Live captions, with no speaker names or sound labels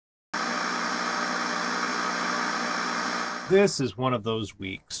This is one of those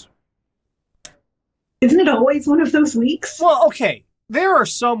weeks. Isn't it always one of those weeks? Well, okay. There are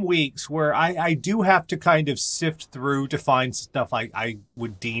some weeks where I do have to kind of sift through to find stuff I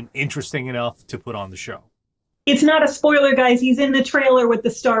would deem interesting enough to put on the show. It's not a spoiler, guys. He's in the trailer with the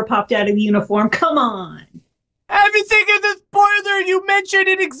star popped out of the uniform. Come on. Everything in the spoiler you mentioned,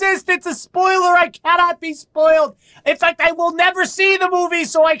 it exists. It's a spoiler. I cannot be spoiled. In fact, I will never see the movie,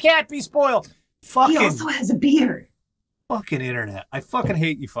 so I can't be spoiled. He also has a beard. Fucking internet. I fucking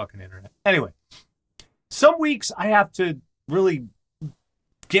hate you fucking internet. Anyway, some weeks I have to really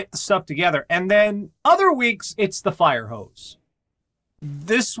get the stuff together, and then other weeks it's the fire hose.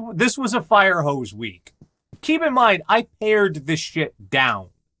 This was a fire hose week. Keep in mind, I pared this shit down.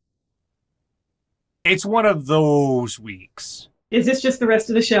 It's one of those weeks. Is this just the rest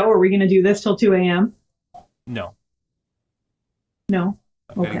of the show? Or are we going to do this till 2 a.m.? No. No?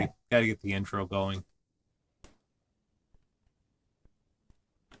 Okay. Gotta get the intro going.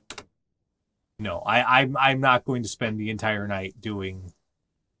 No, I'm not going to spend the entire night doing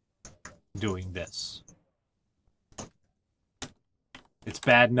this. It's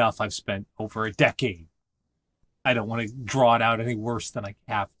bad enough I've spent over a decade. I don't want to draw it out any worse than I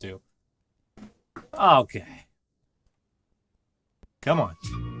have to. Okay. Come on.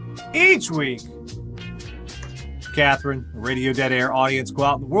 Each week, Catherine, Radio Dead Air audience, go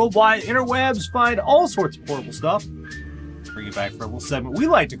out in the worldwide interwebs, find all sorts of portable stuff, bring it back for a little segment we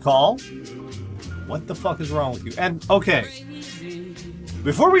like to call What the Fuck Is Wrong With You? And, okay,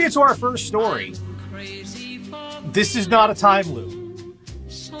 before we get to our first story, this is not a time loop.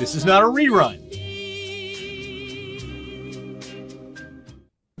 This is not a rerun.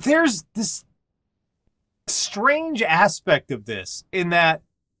 There's this strange aspect of this in that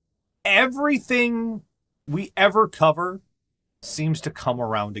everything we ever cover seems to come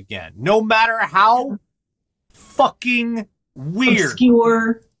around again. No matter how fucking weird.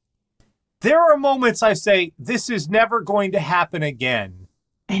 Obscure. There are moments I say, this is never going to happen again.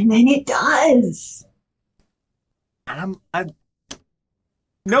 And then it does.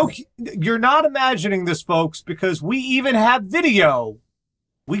 No, you're not imagining this, folks, because we even have video.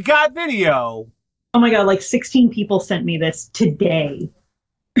 We got video. Oh my God, like 16 people sent me this today.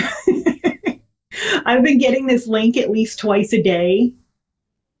 I've been getting this link at least twice a day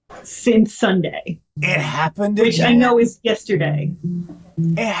since Sunday. It happened again. Which I know is yesterday.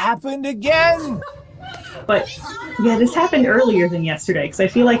 It happened again. But yeah, this happened earlier than yesterday because I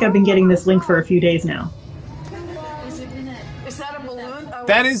feel like I've been getting this link for a few days now. Is that a balloon?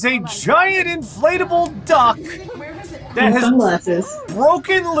 That is a giant inflatable duck that has sunglasses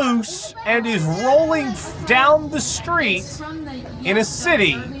broken loose and is rolling down the street in a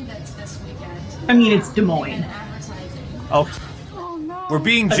city. I mean, it's Des Moines. Oh, we're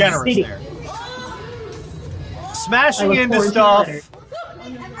being generous there. Smashing into stuff,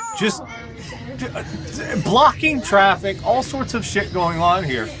 just blocking traffic, all sorts of shit going on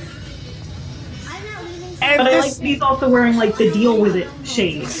here. And but I like that he's also wearing like the deal with it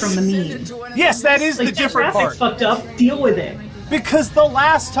shade from the meme. Yes, that is like, the different part. Fucked up. Deal with it. Because the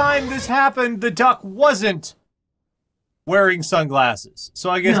last time this happened, the duck wasn't wearing sunglasses.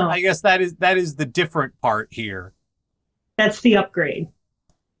 So I guess that is the different part here. That's the upgrade.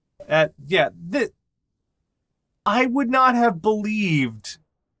 Yeah, I would not have believed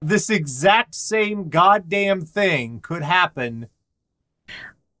this exact same goddamn thing could happen.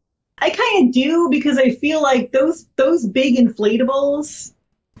 I kind of do, because I feel like those big inflatables,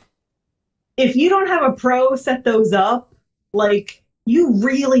 if you don't have a pro set those up, like, you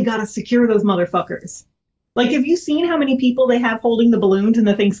really got to secure those motherfuckers. Like, have you seen how many people they have holding the balloons in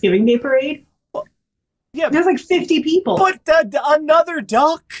the Thanksgiving Day parade? Well, yeah. There's like 50 people. But another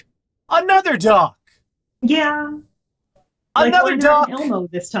duck? Another duck. Yeah. Another duck. Elmo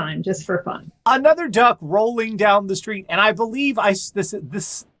this time, just for fun. Another duck rolling down the street. And I believe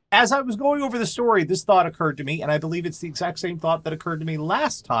this as I was going over the story, this thought occurred to me, and I believe it's the exact same thought that occurred to me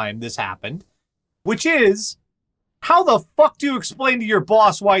last time this happened, which is, how the fuck do you explain to your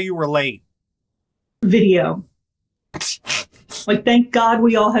boss why you were late? Video. Like, thank God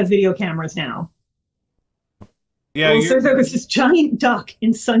we all have video cameras now. Yeah. Well, so there was this giant duck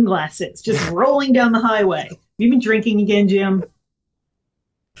in sunglasses just rolling down the highway. You been drinking again, Jim?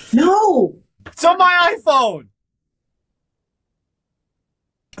 No! It's on my iPhone!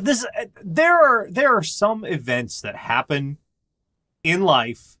 There are some events that happen in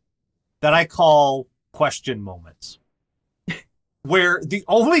life that I call question moments, where the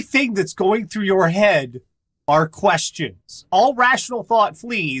only thing that's going through your head are questions. All rational thought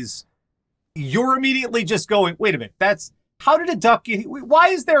flees. You're immediately just going, wait a minute, how did a duck get here? Why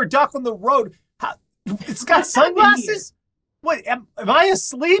is there a duck on the road? It's got sunglasses? What am I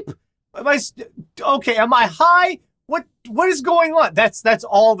asleep? Okay? Am I high? What is going on? That's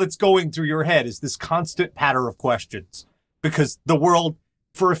all that's going through your head is this constant patter of questions because the world,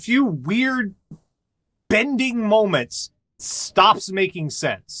 for a few weird bending moments, stops making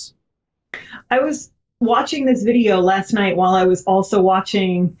sense. I was watching this video last night while I was also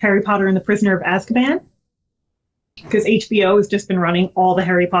watching Harry Potter and the Prisoner of Azkaban, because HBO has just been running all the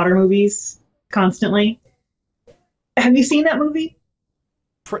Harry Potter movies constantly. Have you seen that movie?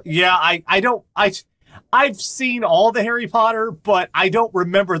 Yeah, I've seen all the Harry Potter, but I don't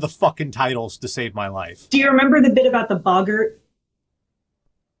remember the fucking titles to save my life. Do you remember the bit about the boggart?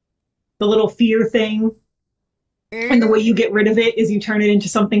 The little fear thing? And the way you get rid of it is you turn it into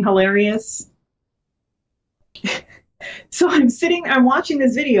something hilarious? So I'm watching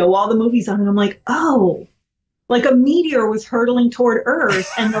this video while the movie's on, and I'm like, oh, like a meteor was hurtling toward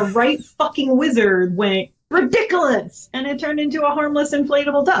Earth, and the right fucking wizard went, ridiculous! And it turned into a harmless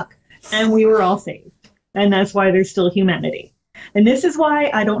inflatable duck. And we were all saved. And that's why there's still humanity. And this is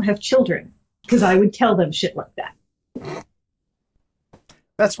why I don't have children, because I would tell them shit like that.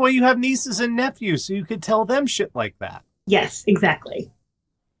 That's why you have nieces and nephews, so you could tell them shit like that. Yes, exactly.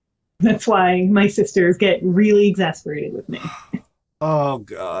 That's why my sisters get really exasperated with me. Oh,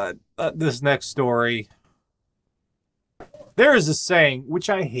 God. This next story. There is a saying, which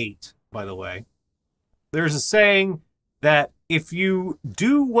I hate, by the way. There's a saying that if you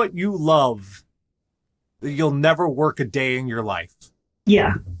do what you love, you'll never work a day in your life.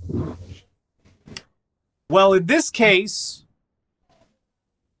 Yeah. Well, in this case,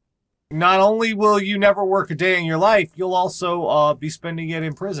 not only will you never work a day in your life, you'll also be spending it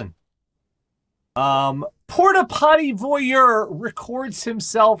in prison. Porta potty voyeur records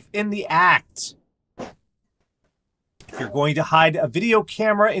himself in the act. If you're going to hide a video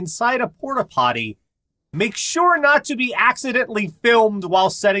camera inside a porta potty, make sure not to be accidentally filmed while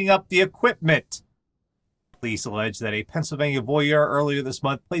setting up the equipment. Police allege that a Pennsylvania voyeur earlier this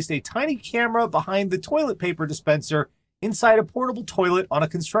month placed a tiny camera behind the toilet paper dispenser inside a portable toilet on a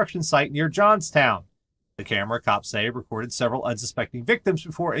construction site near Johnstown. The camera, cops say, recorded several unsuspecting victims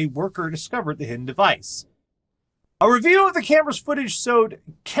before a worker discovered the hidden device. A review of the camera's footage showed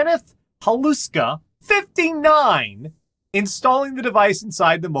Kenneth Haluska, 59, installing the device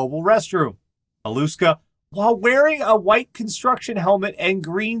inside the mobile restroom. Haluska, while wearing a white construction helmet and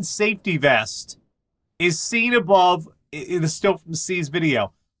green safety vest, is seen above in the still from the C's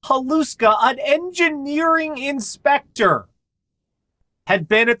video. Haluska, an engineering inspector, had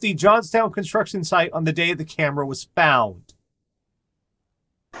been at the Johnstown construction site on the day the camera was found.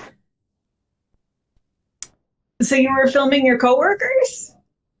 So you were filming your coworkers?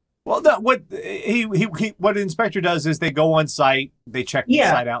 Well, no, what an inspector does is they go on site, they check the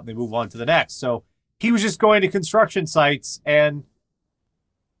site out, and they move on to the next. So he was just going to construction sites and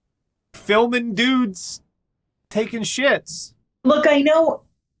filming dudes taking shits. Look, I know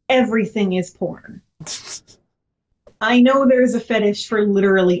everything is porn. I know there's a fetish for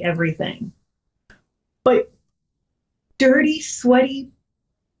literally everything. But dirty, sweaty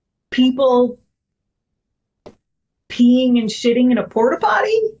people peeing and shitting in a porta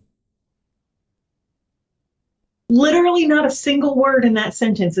potty? Literally not a single word in that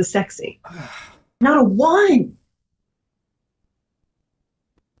sentence is sexy. Not a one.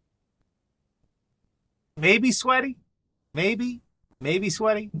 Maybe sweaty. Maybe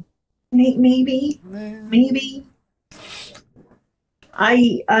sweaty. Maybe.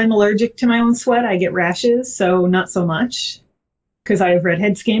 I'm allergic to my own sweat. I get rashes, so not so much. Because I have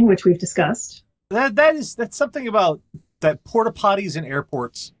redhead skin, which we've discussed. That's something about that porta potties and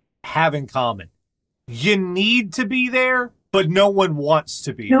airports have in common. You need to be there, but no one wants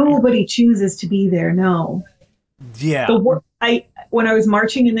to be there. Nobody chooses to be there, no. Yeah. When I was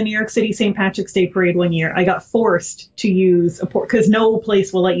marching in the New York City St. Patrick's Day Parade one year, I got forced to use a port, because no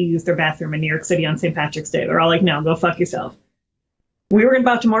place will let you use their bathroom in New York City on St. Patrick's Day. They're all like, no, go fuck yourself. We were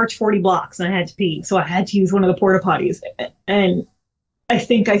about to march 40 blocks, and I had to pee, so I had to use one of the porta potties. And I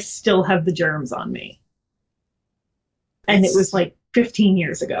think I still have the germs on me. And it was like 15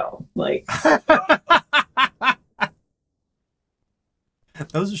 years ago. Like,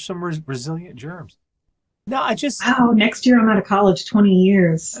 those are some resilient germs. No, wow, next year I'm out of college, 20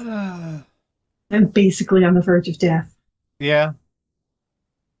 years. I'm basically on the verge of death. Yeah.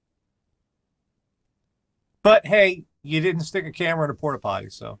 But hey, you didn't stick a camera in a porta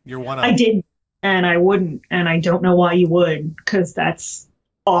potty, so you're one of them. I didn't, and I wouldn't, and I don't know why you would, because that's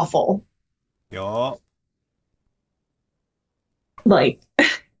awful. Yup. Like,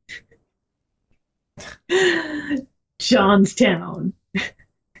 Johnstown.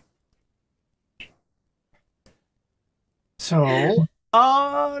 So,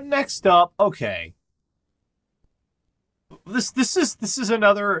 next up, okay. This is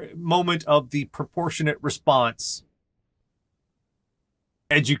another moment of the proportionate response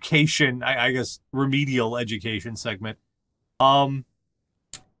education, I guess remedial education segment. No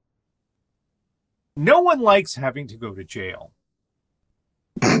one likes having to go to jail.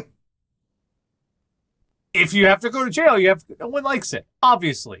 If you have to go to jail, no one likes it.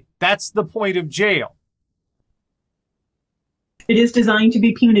 Obviously, that's the point of jail. It is designed to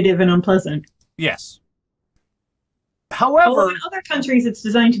be punitive and unpleasant. Yes. However, in other countries, it's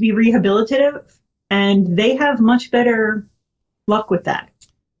designed to be rehabilitative, and they have much better luck with that.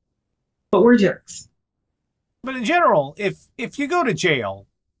 But we're jerks. But in general, if you go to jail,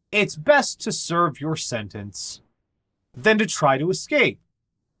 it's best to serve your sentence than to try to escape.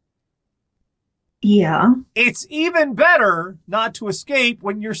 Yeah. It's even better not to escape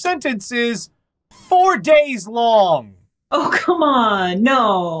when your sentence is 4 days long. Oh, come on.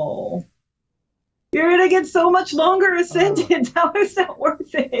 No. You're going to get so much longer a sentence. How is that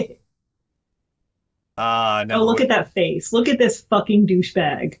worth it? No. Oh, look at that face. Look at this fucking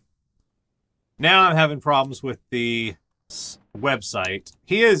douchebag. Now I'm having problems with the website.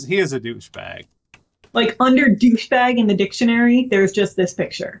 He is a douchebag. Like, under douchebag in the dictionary, there's just this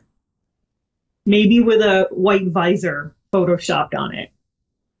picture. Maybe with a white visor photoshopped on it.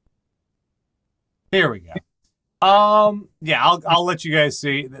 Here we go. Yeah, I'll let you guys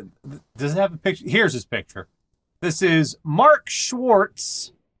see. Does it have a picture? Here's his picture. This is Mark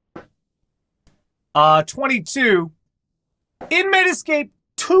Schwartz, 22. Inmate escaped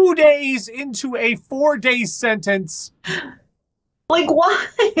 2 days into a 4-day sentence. Like, why?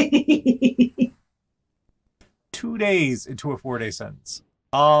 2 days into a 4-day sentence.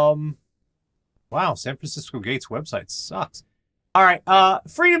 Wow, San Francisco Gate's website sucks. All right,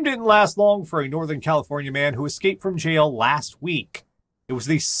 freedom didn't last long for a Northern California man who escaped from jail last week. It was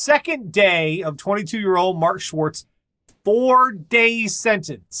the second day of 22-year-old Mark Schwartz's 4-day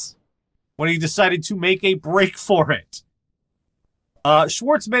sentence when he decided to make a break for it.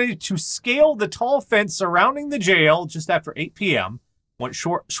 Schwartz managed to scale the tall fence surrounding the jail just after 8 p.m. When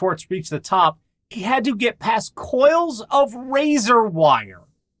Schwartz reached the top, he had to get past coils of razor wire.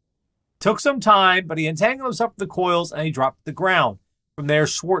 Took some time, but he entangled himself with the coils and he dropped to the ground. From there,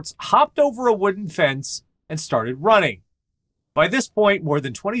 Schwartz hopped over a wooden fence and started running. By this point, more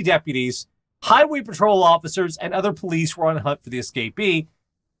than 20 deputies, highway patrol officers, and other police were on the hunt for the escapee.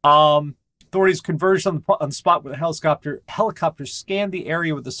 Authorities converged on the spot where the helicopter scanned the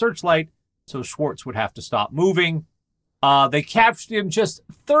area with a searchlight, so Schwartz would have to stop moving. They captured him just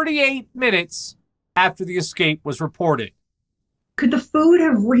 38 minutes after the escape was reported. Could the food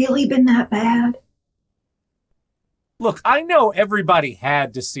have really been that bad? Look, I know everybody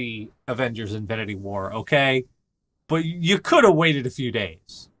had to see Avengers Infinity War, okay? But you could have waited a few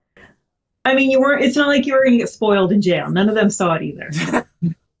days. I mean, it's not like you were going to get spoiled in jail. None of them saw it either.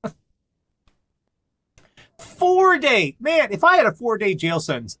 4 days. Man, if I had a 4-day jail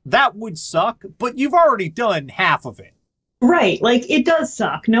sentence, that would suck, but you've already done half of it. Right. Like, it does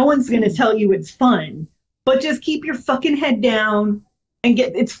suck. No one's going to tell you it's fun. But just keep your fucking head down and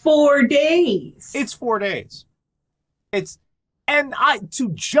it's 4 days. It's 4 days. To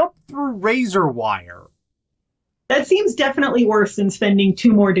jump through razor wire. That seems definitely worse than spending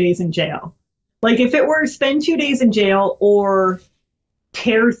 2 more days in jail. Like, if it were spend 2 days in jail or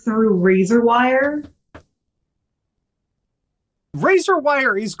tear through razor wire. Razor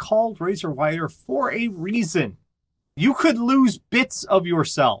wire is called razor wire for a reason. You could lose bits of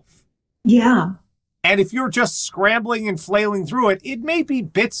yourself. Yeah. And if you're just scrambling and flailing through it, it may be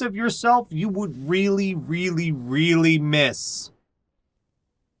bits of yourself you would really, really, really miss.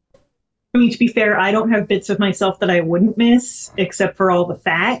 I mean, to be fair, I don't have bits of myself that I wouldn't miss, except for all the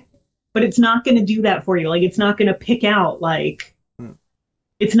fat. But it's not going to do that for you. Like, it's not going to pick out, like,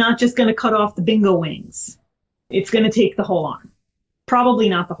 it's not just going to cut off the bingo wings. It's going to take the whole arm. Probably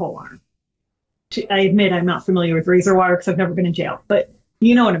not the whole arm. I admit I'm not familiar with razor wire because I've never been in jail. But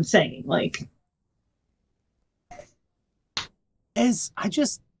you know what I'm saying, like...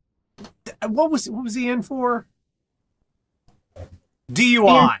 what was he in for?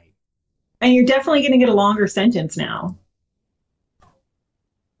 DUI. And you're definitely going to get a longer sentence now.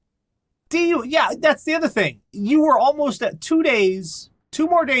 Yeah, that's the other thing. You were almost at 2 days. 2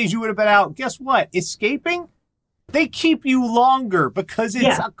 more days you would have been out. Guess what? Escaping? They keep you longer because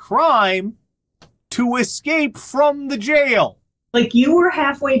it's a crime to escape from the jail. Like, you were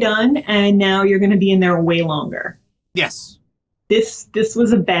halfway done and now you're going to be in there way longer. Yes. This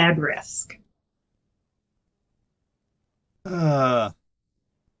was a bad risk.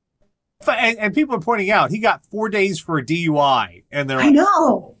 And people are pointing out he got 4 days for a DUI, and they're I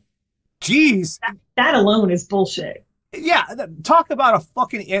know. Geez, that alone is bullshit. Yeah, talk about a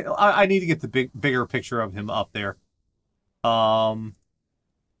fucking. I need to get the bigger picture of him up there.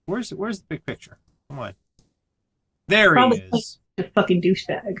 Where's the big picture? Come on, there Probably he is. A fucking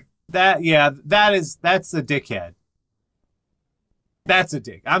douchebag. That's a dickhead. That's a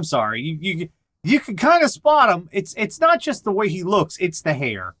dick. I'm sorry. You can kind of spot him. It's not just the way he looks, it's the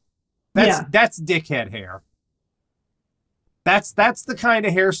hair. That's dickhead hair. That's the kind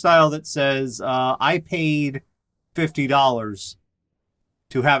of hairstyle that says, I paid $50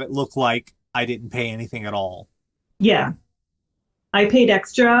 to have it look like I didn't pay anything at all. Yeah. I paid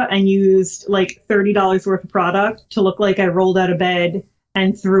extra and used like $30 worth of product to look like I rolled out of bed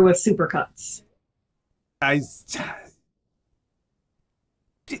and threw a Supercuts.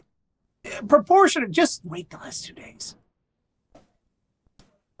 Proportionate. Just wait the last 2 days.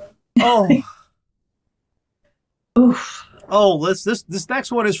 Oh. Oof. Oh, this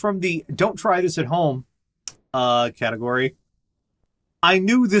next one is from the "Don't try this at home" category. I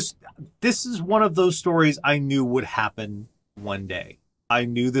knew this is one of those stories I knew would happen one day. I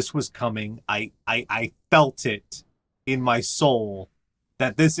knew this was coming. I felt it in my soul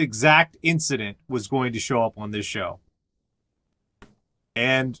that this exact incident was going to show up on this show.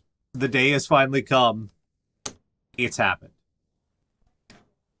 And the day has finally come. It's happened.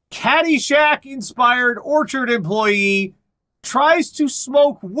 Caddyshack-inspired orchard employee tries to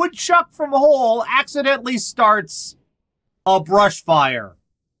smoke woodchuck from hole, accidentally starts a brush fire.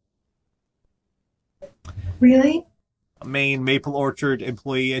 Really? A Maine maple orchard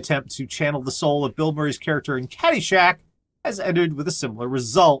employee attempt to channel the soul of Bill Murray's character in Caddyshack has ended with a similar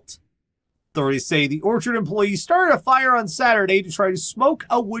result. Authorities say the orchard employee started a fire on Saturday to try to smoke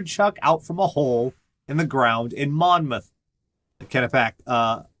a woodchuck out from a hole in the ground in Monmouth. The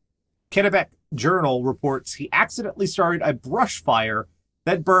Kennebec Journal reports he accidentally started a brush fire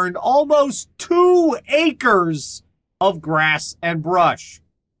that burned almost 2 acres of grass and brush.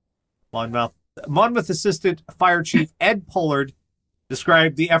 Monmouth Assistant Fire Chief Ed Pollard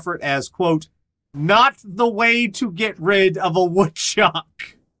described the effort as, quote, not the way to get rid of a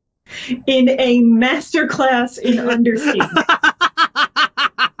woodchuck. In a masterclass in understatement.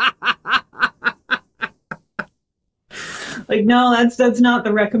 Like, no, that's not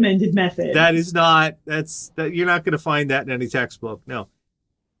the recommended method. That is not. You're not going to find that in any textbook. No.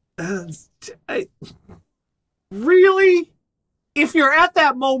 Really? If you're at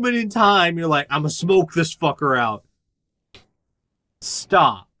that moment in time, you're like, I'm going to smoke this fucker out.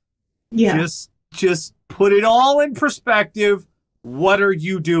 Stop. Yeah. Just put it all in perspective. What are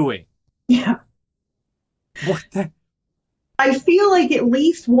you doing? Yeah. What the? I feel like at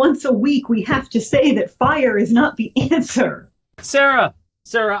least once a week we have to say that fire is not the answer. Sarah,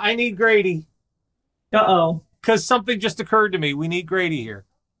 I need Grady. Uh-oh. Because something just occurred to me. We need Grady here.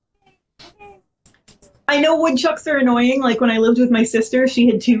 I know woodchucks are annoying. Like when I lived with my sister, she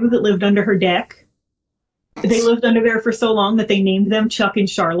had 2 that lived under her deck. They lived under there for so long that they named them Chuck and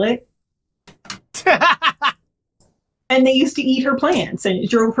Charlotte. And they used to eat her plants, and it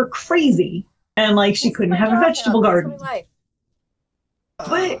drove her crazy. And like she couldn't have a vegetable garden.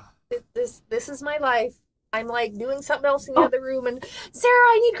 But this is my life. I'm like doing something else in the other room, and Sarah,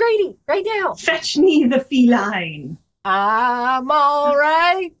 I need Grady right now. Fetch me the feline. I'm all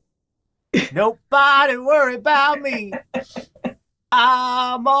right. Nobody worry about me.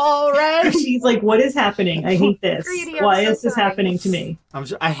 I'm all right. She's like, what is happening? I hate this. Grady, Why so is this sorry. happening to me?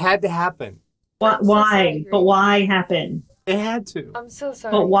 I had to happen. Why? So sorry, But Grady. why happen? It had to. I'm so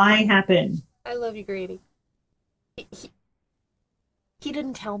sorry. But why happen? I love you, Grady. He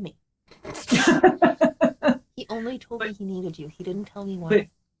didn't tell me. He only told me he needed you. He didn't tell me why.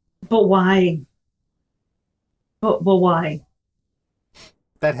 But why? But why?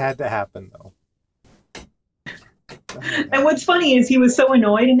 That had to happen, though. And what's funny is he was so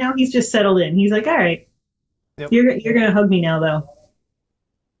annoyed, and now he's just settled in. He's like, all right, Yep. you're gonna hug me now, though.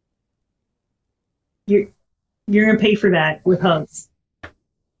 You're gonna pay for that with hugs.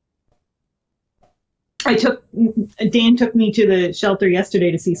 Dan took me to the shelter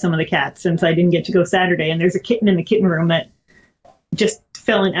yesterday to see some of the cats since I didn't get to go Saturday, and there's a kitten in the kitten room that just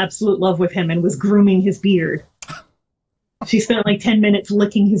fell in absolute love with him and was grooming his beard. She spent like 10 minutes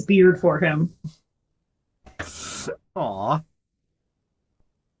licking his beard for him. Aw.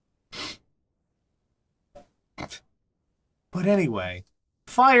 But anyway,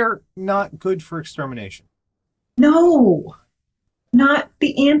 fire, not good for extermination. No, not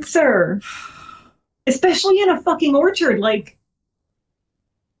the answer. Especially in a fucking orchard. Like,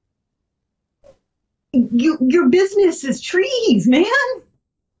 your business is trees, man.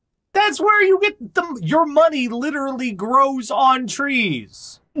 That's where you get your money literally grows on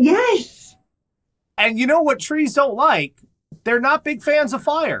trees. Yes. And you know what trees don't like? They're not big fans of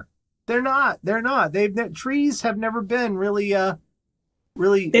fire. They're not. Trees have never been really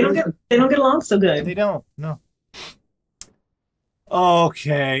They don't get along so good. They don't. No.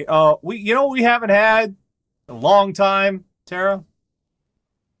 Okay. We haven't had a long time, Tara.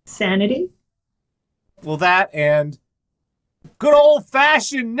 Sanity. Well, that and good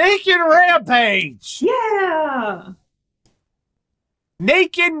old-fashioned naked rampage. Yeah.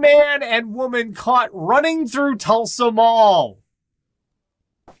 Naked man and woman caught running through Tulsa Mall.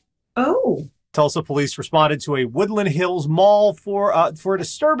 Oh. Tulsa police responded to a Woodland Hills mall for a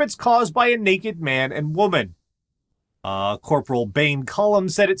disturbance caused by a naked man and woman. Corporal Bain Cullum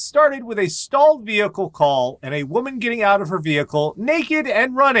said it started with a stalled vehicle call and a woman getting out of her vehicle naked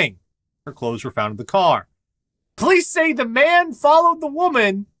and running. Her clothes were found in the car. Police say the man followed the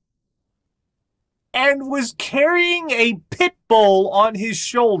woman and was carrying a pit bull on his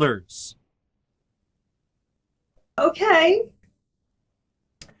shoulders. Okay.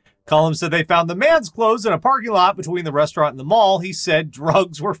 Cullum said they found the man's clothes in a parking lot between the restaurant and the mall. He said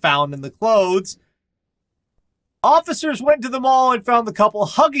drugs were found in the clothes. Officers went to the mall and found the couple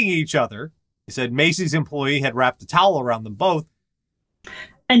hugging each other. He said Macy's employee had wrapped a towel around them both.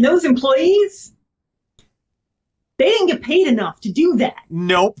 And those employees, they didn't get paid enough to do that.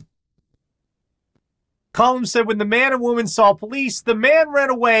 Nope. Cullum said when the man and woman saw police, the man ran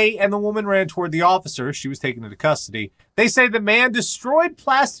away and the woman ran toward the officer. She was taken into custody. They say the man destroyed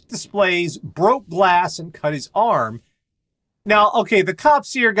plastic displays, broke glass, and cut his arm. Now, okay, the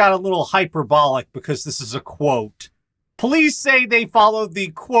cops here got a little hyperbolic because this is a quote. Police say they followed the,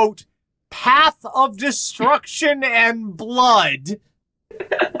 quote, path of destruction and blood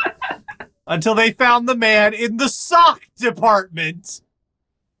until they found the man in the sock department.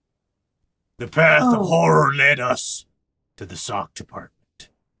 The path of horror led us to the sock department.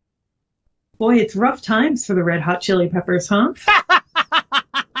 Boy, it's rough times for the Red Hot Chili Peppers, huh?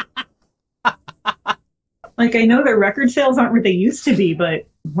 Like, I know their record sales aren't what they used to be, but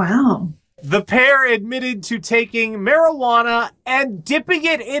wow. The pair admitted to taking marijuana and dipping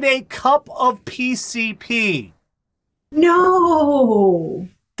it in a cup of PCP. No.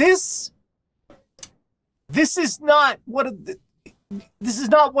 This is not one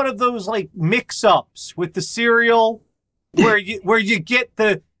of those like mix-ups with the cereal where you get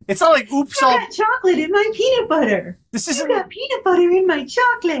the. It's not like oops. I got chocolate in my peanut butter. You got peanut butter in my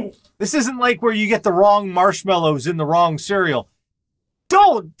chocolate. This isn't like where you get the wrong marshmallows in the wrong cereal.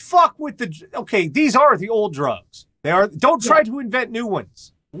 Don't fuck with the. Okay, these are the old drugs. They are. Don't try to invent new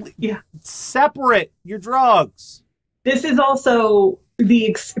ones. Yeah. Separate your drugs. This is also the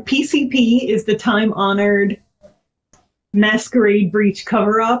PCP is the time-honored masquerade breach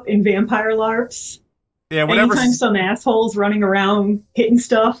cover-up in Vampire LARPs. Yeah, whatever. Anytime some asshole's running around hitting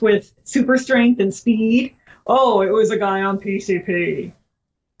stuff with super strength and speed, oh, it was a guy on PCP.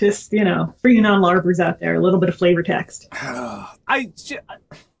 Just, for you non-LARPers out there, a little bit of flavor text. I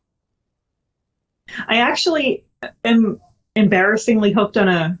actually am embarrassingly hooked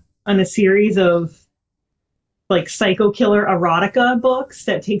on a series of like psycho killer erotica books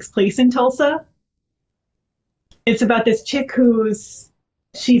that takes place in Tulsa. It's about this chick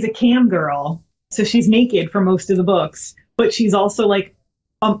she's a cam girl. So she's naked for most of the books, but she's also like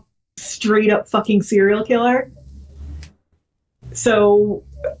a straight up fucking serial killer. So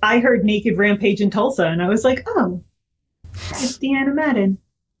I heard Naked Rampage in Tulsa and I was like, oh, it's Deanna Madden.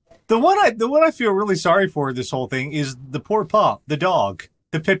 The one I feel really sorry for this whole thing is the poor pup, the dog,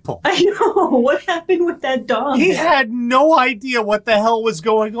 the pit bull. I know. What happened with that dog? He had no idea what the hell was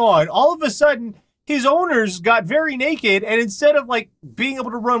going on. All of a sudden, his owners got very naked, and instead of like being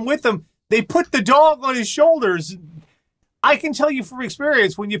able to run with them, they put the dog on his shoulders. I can tell you from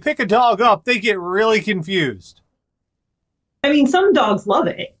experience, when you pick a dog up, they get really confused. I mean, some dogs love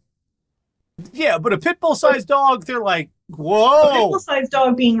it. Yeah, but a pit bull-sized dog, they're like, whoa. A pit bull-sized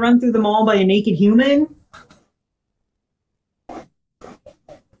dog being run through the mall by a naked human,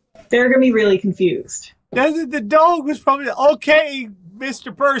 they're going to be really confused. The dog was probably, okay,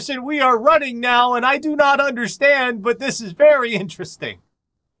 Mr. Person, we are running now, and I do not understand, but this is very interesting.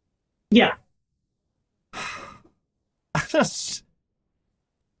 Yeah.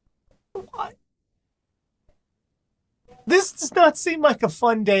 What? This does not seem like a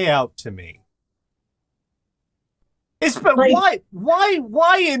fun day out to me. But like,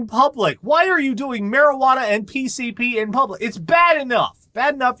 why in public? Why are you doing marijuana and PCP in public? It's bad enough.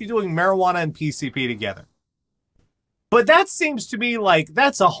 Bad enough you're doing marijuana and PCP together. But that seems to me like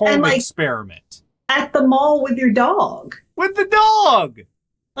that's a home experiment. At the mall with your dog. With the dog.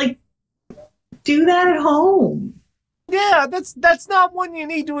 Like, Do that at home. Yeah, that's not one you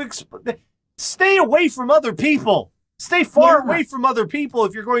need to stay away from other people. Stay far away from other people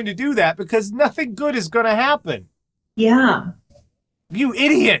if you're going to do that, because nothing good is going to happen. Yeah. You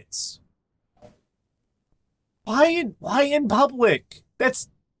idiots. Why in public? That's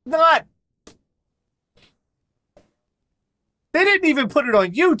not... They didn't even put it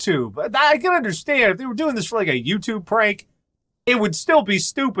on YouTube. I can understand if they were doing this for like a YouTube prank, it would still be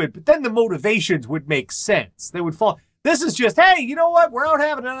stupid, but then the motivations would make sense. They would fall. This is just, hey, you know what? We're out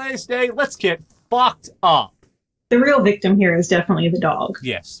having a nice day. Let's get fucked up. The real victim here is definitely the dog.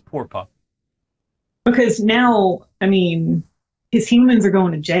 Yes, poor pup. Because now, I mean, his humans are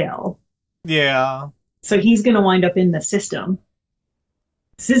going to jail. Yeah. So he's going to wind up in the system.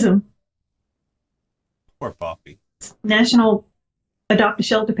 Poor puppy. National Adopt a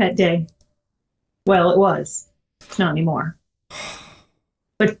Shelter Pet Day. Well, it was. It's not anymore.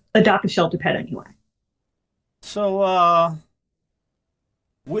 But adopt a shelter pet anyway. So,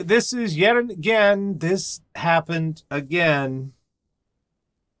 this is yet again, this happened again.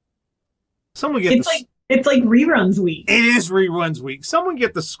 Someone get it's like reruns week. It is reruns week. Someone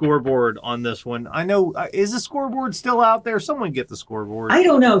get the scoreboard on this one. I know, is the scoreboard still out there? Someone get the scoreboard. I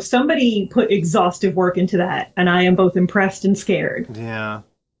don't know. Somebody put exhaustive work into that, and I am both impressed and scared. Yeah.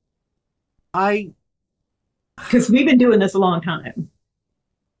 Because we've been doing this a long time.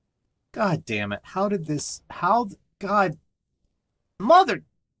 God damn it. God. Mother.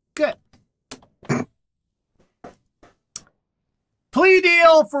 Good. Plea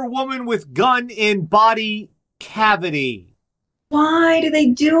deal for woman with gun in body cavity. Why do they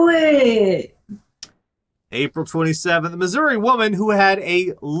do it? April 27th, the Missouri woman who had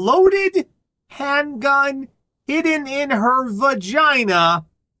a loaded handgun hidden in her vagina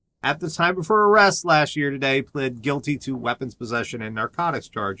at the time of her arrest last year today pled guilty to weapons possession and narcotics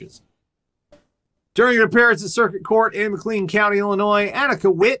charges. During an appearance at circuit court in McLean County, Illinois,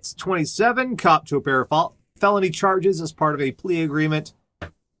 Annika Witt, 27, copped to a pair of felony charges as part of a plea agreement.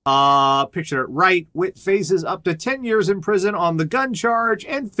 Picture it right. Witt faces up to 10 years in prison on the gun charge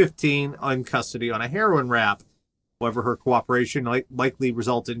and 15 in custody on a heroin rap. However, her cooperation likely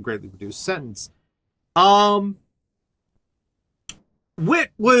resulted in greatly reduced sentence. Witt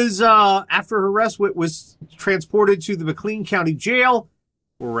was, after her arrest, Witt was transported to the McLean County Jail,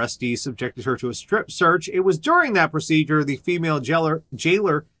 where arrestees subjected her to a strip search. It was during that procedure the female jailer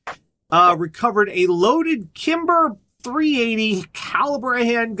recovered a loaded Kimber .380 caliber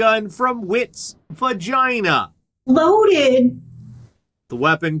handgun from Witt's vagina. Loaded? The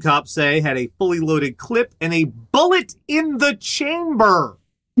weapon, cops say, had a fully loaded clip and a bullet in the chamber.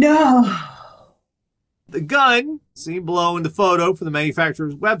 No. The gun, seen below in the photo from the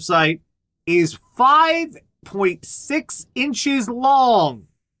manufacturer's website, is 5.6 inches long.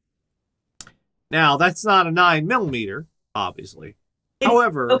 Now, that's not a 9mm, obviously.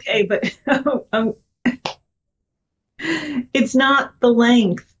 However... Okay, but it's not the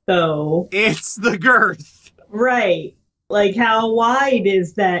length, though. It's the girth. Right. Like, how wide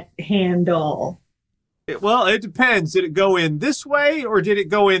is that handle? Well, it depends. Did it go in this way or did it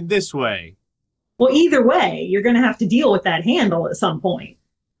go in this way? Well, either way, you're going to have to deal with that handle at some point.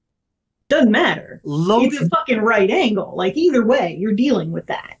 Doesn't matter. Loaded it's a fucking right angle. Like, either way, you're dealing with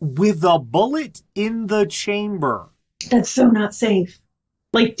that. with a bullet in the chamber. That's so not safe.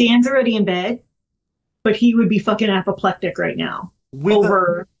 Like, Dan's already in bed, but he would be fucking apoplectic right now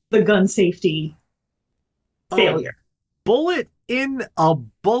over the gun safety failure. Bullet in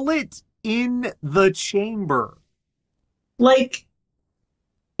the chamber. Like,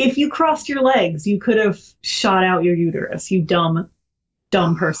 if you crossed your legs, you could have shot out your uterus, you dumb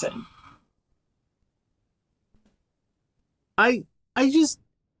person. I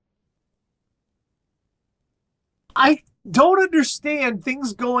don't understand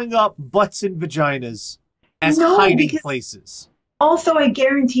things going up butts and vaginas as hiding places. Also, I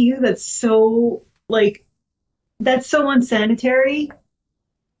guarantee you that's so unsanitary.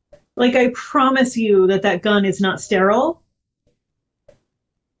 Like, I promise you that gun is not sterile.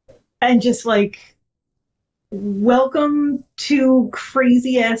 And just like, welcome to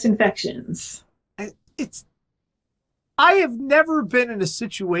crazy ass infections. I have never been in a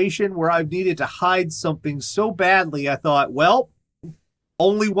situation where I've needed to hide something so badly. I thought, well,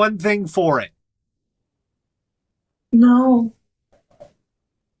 only one thing for it. No.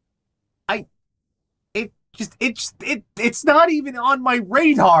 It's not even on my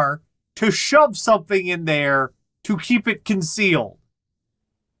radar to shove something in there to keep it concealed.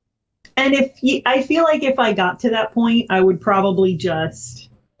 And I feel like if I got to that point, I would probably just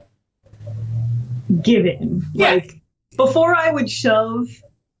give in. Yeah. Like, before I would shove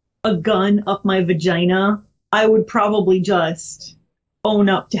a gun up my vagina, I would probably just own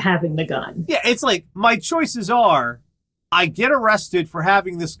up to having the gun. Yeah, it's like my choices are I get arrested for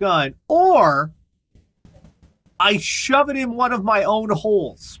having this gun or I shove it in one of my own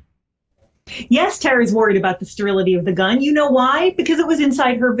holes. Yes, Tara's worried about the sterility of the gun. You know why? Because it was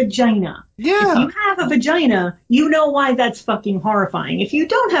inside her vagina. Yeah. If you have a vagina, you know why that's fucking horrifying. If you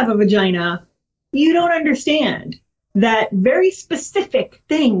don't have a vagina, you don't understand that very specific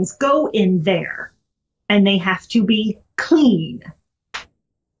things go in there and they have to be clean.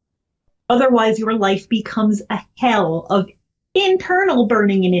 Otherwise, your life becomes a hell of internal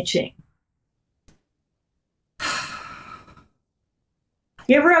burning and itching.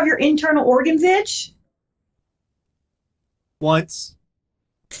 You ever have your internal organs itch? Once.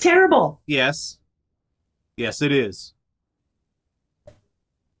 It's terrible. Yes. Yes, it is.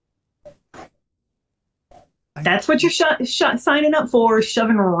 That's what you're signing up for,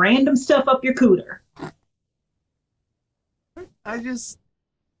 shoving random stuff up your cooter. I just...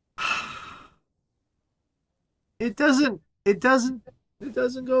 It doesn't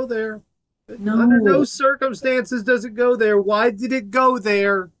go there. No. Under no circumstances does it go there. Why did it go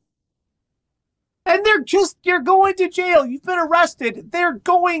there? And you're going to jail. You've been arrested. They're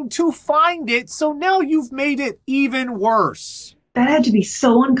going to find it. So now you've made it even worse. That had to be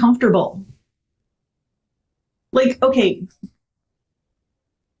so uncomfortable. Like, okay,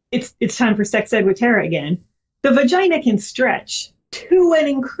 it's time for sex ed with Tara again. The vagina can stretch to an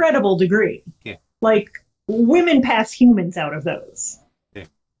incredible degree. Yeah. Like, women pass humans out of those. Yeah.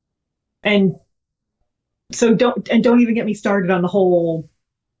 And so don't even get me started on the whole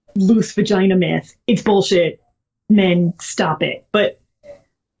loose vagina myth. It's bullshit. Men, stop it. But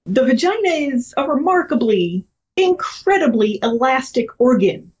the vagina is a remarkably, incredibly elastic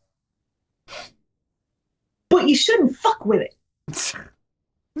organ. But you shouldn't fuck with it.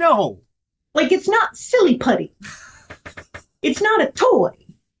 No. Like, it's not silly putty. It's not a toy.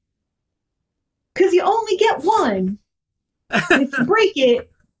 Because you only get one. And if you break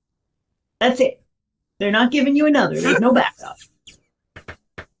it, that's it. They're not giving you another. There's no backup.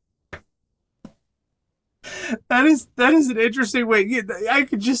 That is an interesting way. I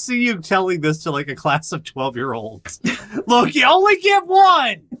could just see you telling this to like a class of 12-year-olds. Look, you only get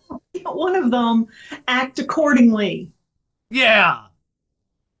one. One of them, act accordingly. Yeah.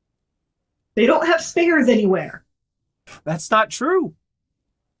 They don't have spares anywhere. That's not true.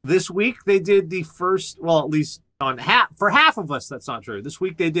 This week they did the first, well, at least for half of us, that's not true. This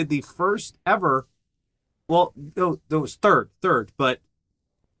week they did the first ever, well, no, it was third, but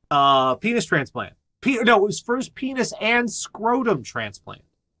penis transplant. No, it was first penis and scrotum transplant.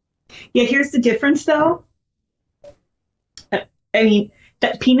 Yeah, here's the difference, though. I mean,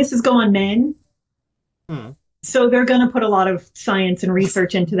 that penises go on men. So they're going to put a lot of science and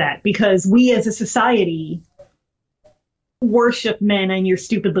research into that because we as a society worship men and your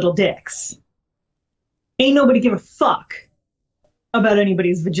stupid little dicks. Ain't nobody give a fuck about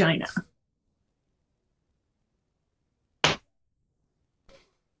anybody's vagina.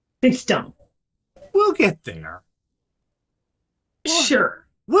 It's dumb. We'll get there. Sure.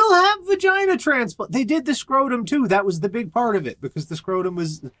 We'll have vagina transplant. They did the scrotum too. That was the big part of it because the scrotum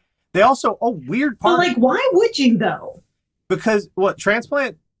was. They also weird part. But like, why would you though? Because what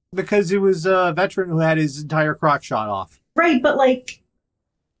transplant? Because it was a veteran who had his entire crotch shot off. Right, but like,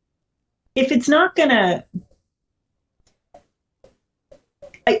 if it's not gonna,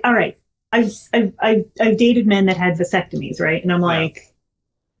 all right. I've dated men that had vasectomies, right? And I'm like,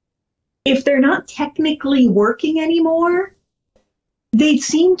 if they're not technically working anymore, they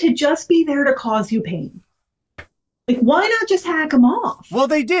seem to just be there to cause you pain. Like, why not just hack them off? Well,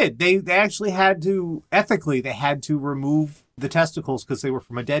 they did. They actually had to, ethically, they had to remove the testicles because they were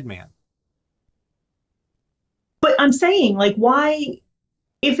from a dead man. But I'm saying, like, why,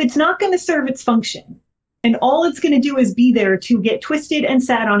 if it's not going to serve its function, and all it's going to do is be there to get twisted and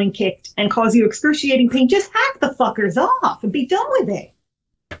sat on and kicked and cause you excruciating pain, just hack the fuckers off and be done with it.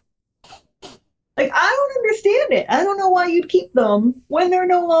 Like, I don't understand it. I don't know why you'd keep them when they're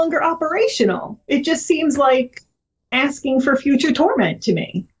no longer operational. It just seems like asking for future torment to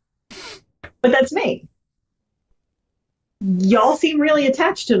me. But that's me. Y'all seem really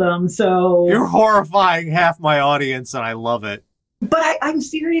attached to them, so... You're horrifying half my audience, and I love it. But I'm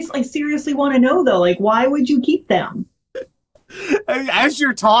serious. I seriously want to know, though, like, why would you keep them? As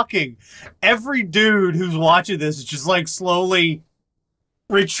you're talking, every dude who's watching this is just, like, slowly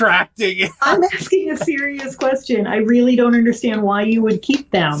retracting. I'm asking a serious question. I really don't understand why you would keep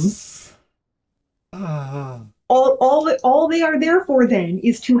them. All they are there for, then,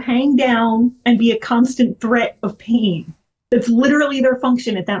 is to hang down and be a constant threat of pain. That's literally their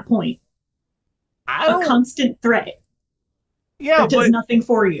function at that point. A constant threat. Yeah, that does nothing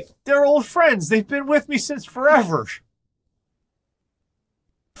for you. They're old friends. They've been with me since forever.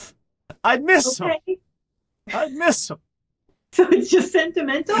 I'd miss them. I'd miss them. So it's just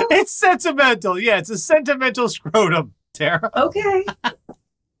sentimental? It's sentimental. Yeah, it's a sentimental scrotum, Tara. Okay.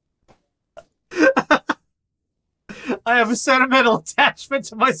 I have a sentimental attachment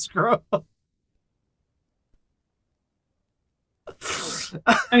to my scrotum.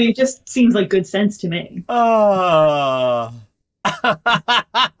 I mean, it just seems like good sense to me. Oh,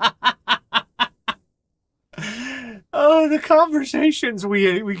 the conversations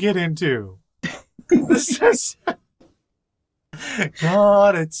we get into. This is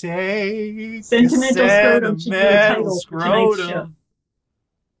gotta take sentimental scrotum.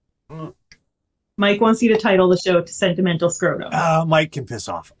 Mike wants you to title the show to Sentimental Scrotum. Mike can piss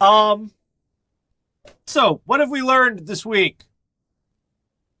off. So, what have we learned this week?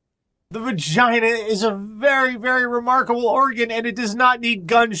 The vagina is a very, very remarkable organ, and it does not need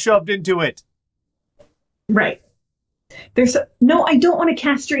guns shoved into it. Right. No, I don't want to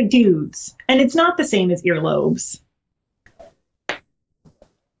castrate dudes. And it's not the same as earlobes. I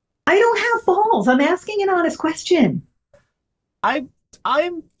don't have balls. I'm asking an honest question. I'm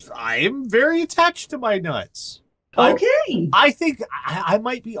very attached to my nuts. Okay. I think I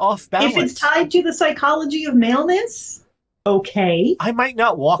might be off balance. If it's tied to the psychology of maleness, okay. I might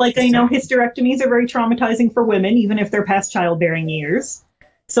not walk. Like, I know hysterectomies are very traumatizing for women, even if they're past childbearing years.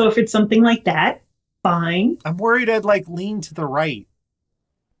 So if it's something like that, fine. I'm worried I'd lean to the right.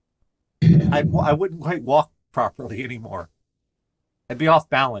 I wouldn't quite walk properly anymore. I'd be off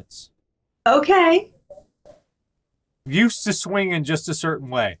balance. Okay. Used to swing in just a certain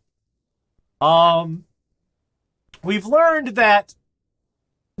way. We've learned that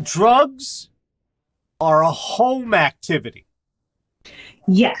drugs are a home activity.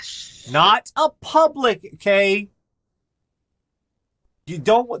 Yes. Not a public, okay? You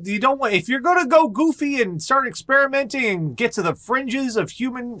don't want, if you're going to go goofy and start experimenting and get to the fringes of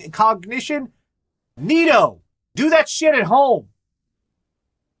human cognition, neato. Do that shit at home.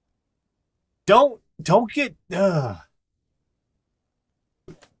 Don't get,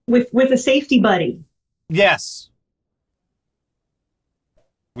 With a safety buddy. Yes.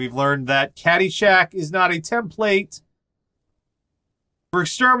 We've learned that Caddyshack is not a template for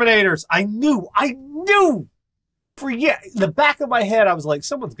exterminators. I knew. In the back of my head, I was like,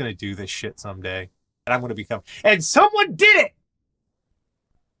 someone's going to do this shit someday. And I'm going to become... And someone did it!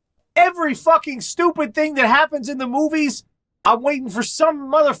 Every fucking stupid thing that happens in the movies, I'm waiting for some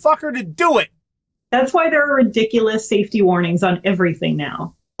motherfucker to do it. That's why there are ridiculous safety warnings on everything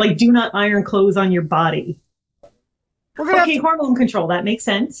now. Like, do not iron clothes on your body. Hormone control. That makes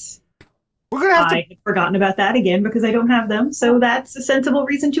sense. I had forgotten about that again because I don't have them. So that's a sensible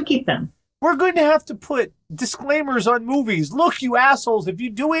reason to keep them. We're going to have to put disclaimers on movies. Look, you assholes, if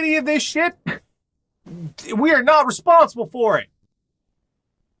you do any of this shit, we are not responsible for it.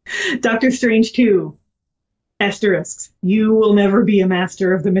 Doctor Strange 2. Asterisks. You will never be a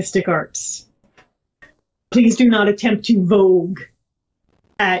master of the mystic arts. Please do not attempt to vogue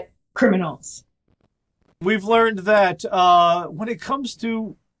at criminals. We've learned that when it comes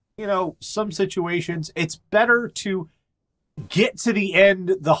to, some situations, it's better to get to the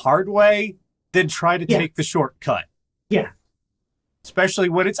end the hard way than try to take the shortcut. Yeah. Especially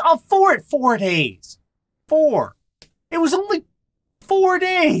when it's 4 days. 4. It was only 4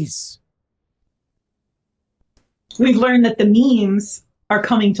 days. We've learned that the memes are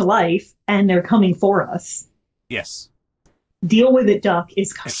coming to life and they're coming for us. Yes. Deal with it, Duck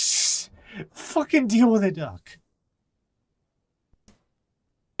is coming. Fucking deal with it, Duck.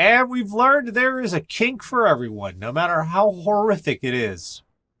 And we've learned there is a kink for everyone, no matter how horrific it is.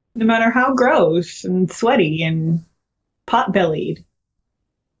 No matter how gross and sweaty and pot-bellied.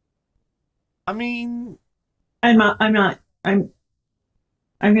 I mean... I'm going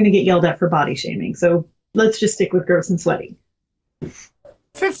to get yelled at for body shaming, so let's just stick with gross and sweaty.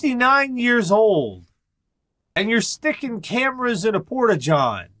 59 years old. And you're sticking cameras in a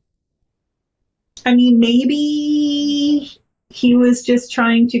porta-john. I mean, maybe he was just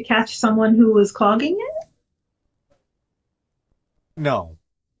trying to catch someone who was clogging it? No.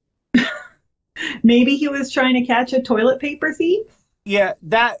 Maybe he was trying to catch a toilet paper thief? Yeah,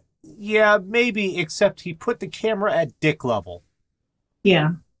 maybe, except he put the camera at dick level.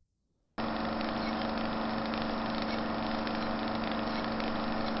 Yeah.